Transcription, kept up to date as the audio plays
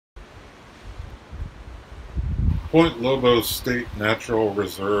Point Lobos State Natural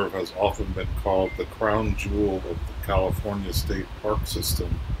Reserve has often been called the crown jewel of the California State Park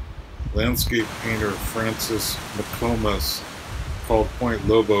System. Landscape painter Francis McComas called Point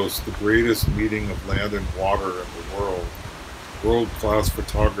Lobos the greatest meeting of land and water in the world. World-class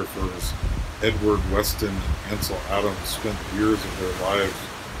photographers Edward Weston and Ansel Adams spent years of their lives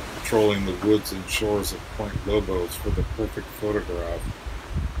patrolling the woods and shores of Point Lobos for the perfect photograph.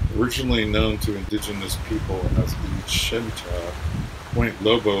 Originally known to indigenous people as the Shinta, Point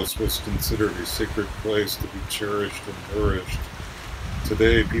Lobos was considered a sacred place to be cherished and nourished.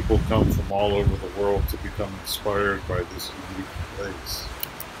 Today, people come from all over the world to become inspired by this unique place.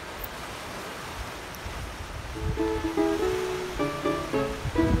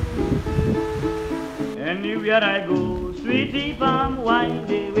 Anywhere I go, sweetie palm wine,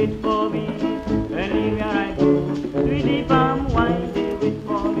 they wait for me. Anywhere I go, sweetie palm wine, they wait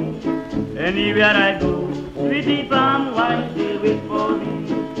for me. Anywhere I go, sweetie palm wine, they wait for me.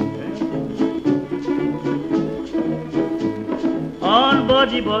 On board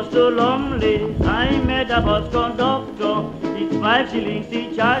the bus to Lumley, I met a bus conductor. It's 5 shillings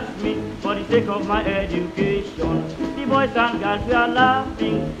he charged me for the sake of my education. The boys and girls were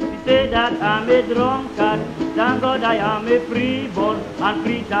laughing. They say that I'm a drunkard. Thank God I am a freeborn, and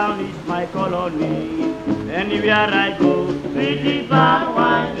Freetown is my colony. Anywhere I go, sweetie palm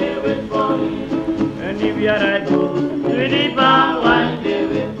wine, they wait for me. Anywhere I go, sweetie palm wine, they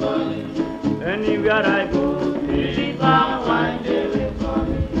wait for me. Anywhere I go, sweetie palm wine, they wait for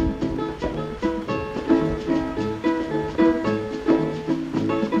me.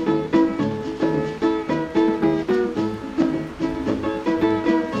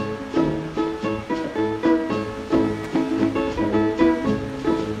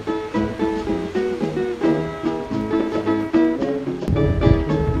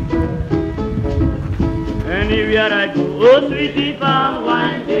 Anywhere I go, oh sweetie palm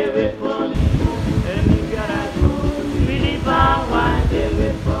wine, they wait for me. Anywhere I go, sweetie palm wine, they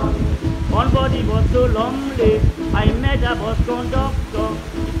wait for me. On board the bus so lonely, I met a bus conductor.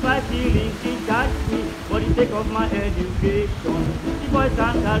 It's 5 shillings he charged me for the sake of my education. The boys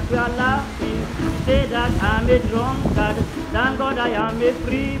and girls were laughing. They say that I'm a drunkard. Thank God I am a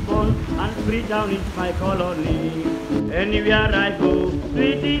freeborn, and Freetown is my colony. Anywhere I go,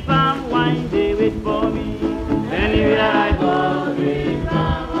 sweetie palm wine, they wait for me. Anywhere I go, sweetie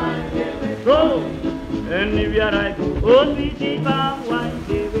palm wine, they wait for me. Anywhere I go, oh sweetie palm wine,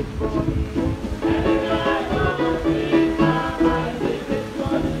 they wait for me. Anywhere I go, sweetie palm wine, they wait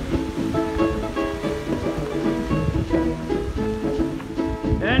for me.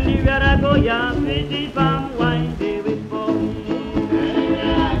 Anywhere I go, yeah, sweetie palm wine.